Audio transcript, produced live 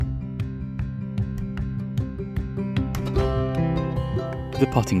the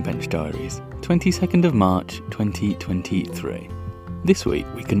Potting Bench Diaries, 22nd of March 2023. This week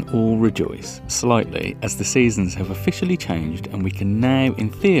we can all rejoice, slightly, as the seasons have officially changed and we can now, in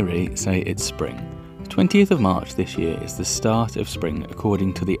theory, say it's spring. 20th of March this year is the start of spring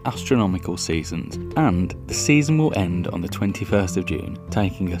according to the astronomical seasons, and the season will end on the 21st of June,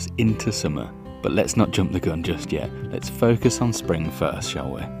 taking us into summer. But let's not jump the gun just yet, let's focus on spring first,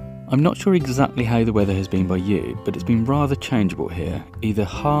 shall we? I'm not sure exactly how the weather has been by you, but it's been rather changeable here, either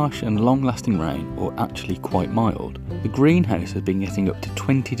harsh and long-lasting rain or actually quite mild. The greenhouse has been getting up to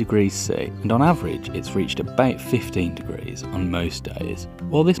 20 degrees C, and on average it's reached about 15 degrees on most days.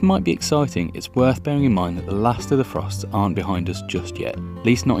 While this might be exciting, it's worth bearing in mind that the last of the frosts aren't behind us just yet, at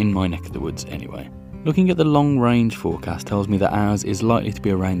least not in my neck of the woods anyway. Looking at the long-range forecast tells me that ours is likely to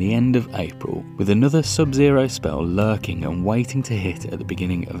be around the end of April, with another sub-zero spell lurking and waiting to hit at the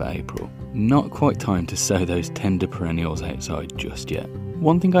beginning of April. Not quite time to sow those tender perennials outside just yet.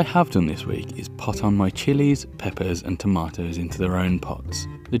 One thing I have done this week is pot on my chilies, peppers and tomatoes into their own pots.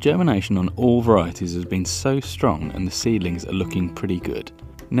 The germination on all varieties has been so strong and the seedlings are looking pretty good.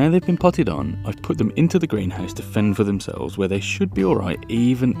 Now they've been potted on, I've put them into the greenhouse to fend for themselves, where they should be alright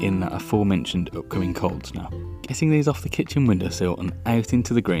even in that aforementioned upcoming cold snap. Getting these off the kitchen windowsill and out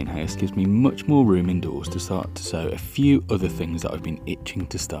into the greenhouse gives me much more room indoors to start to sow a few other things that I've been itching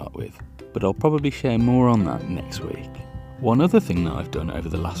to start with. But I'll probably share more on that next week. One other thing that I've done over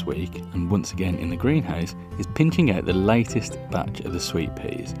the last week, and once again in the greenhouse, is pinching out the latest batch of the sweet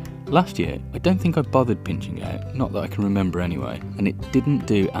peas. Last year, I don't think I bothered pinching out, not that I can remember anyway, and it didn't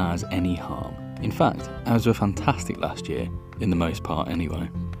do ours any harm. In fact, ours were fantastic last year, in the most part anyway.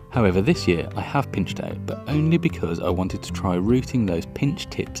 However, this year I have pinched out, but only because I wanted to try rooting those pinched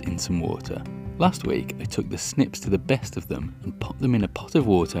tips in some water. Last week, I took the snips to the best of them and popped them in a pot of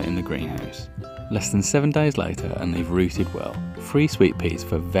water in the greenhouse. Less than 7 days later and they've rooted well. 3 sweet peas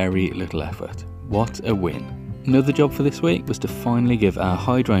for very little effort. What a win. Another job for this week was to finally give our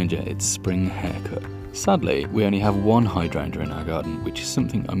hydrangea its spring haircut. Sadly, we only have one hydrangea in our garden, which is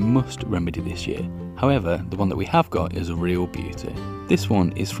something I must remedy this year. However, the one that we have got is a real beauty. This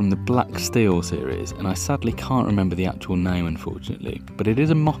one is from the Black Steel series, and I sadly can't remember the actual name unfortunately, but it is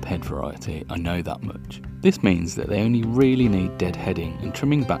a mophead variety, I know that much. This means that they only really need deadheading and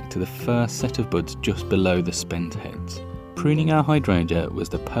trimming back to the first set of buds just below the spent heads. Pruning our hydrangea was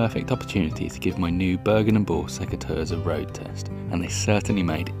the perfect opportunity to give my new Bergen & Ball secateurs a road test, and they certainly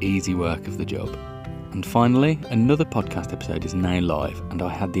made easy work of the job. And finally, another podcast episode is now live, and I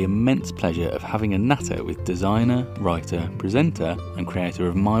had the immense pleasure of having a natter with designer, writer, presenter and creator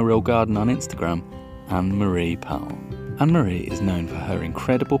of My Real Garden on Instagram, Anne-Marie Powell. Anne-Marie is known for her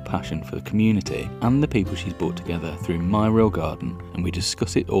incredible passion for the community and the people she's brought together through My Real Garden, and we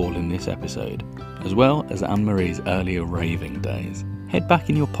discuss it all in this episode, as well as Anne-Marie's earlier raving days. Head back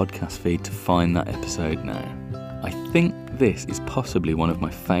in your podcast feed to find that episode now. I think this is possibly one of my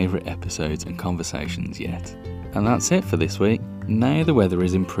favourite episodes and conversations yet. And that's it for this week. Now the weather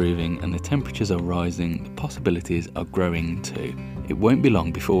is improving and the temperatures are rising, the possibilities are growing too. It won't be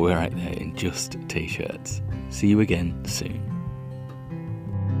long before we're out there in just t-shirts. See you again soon.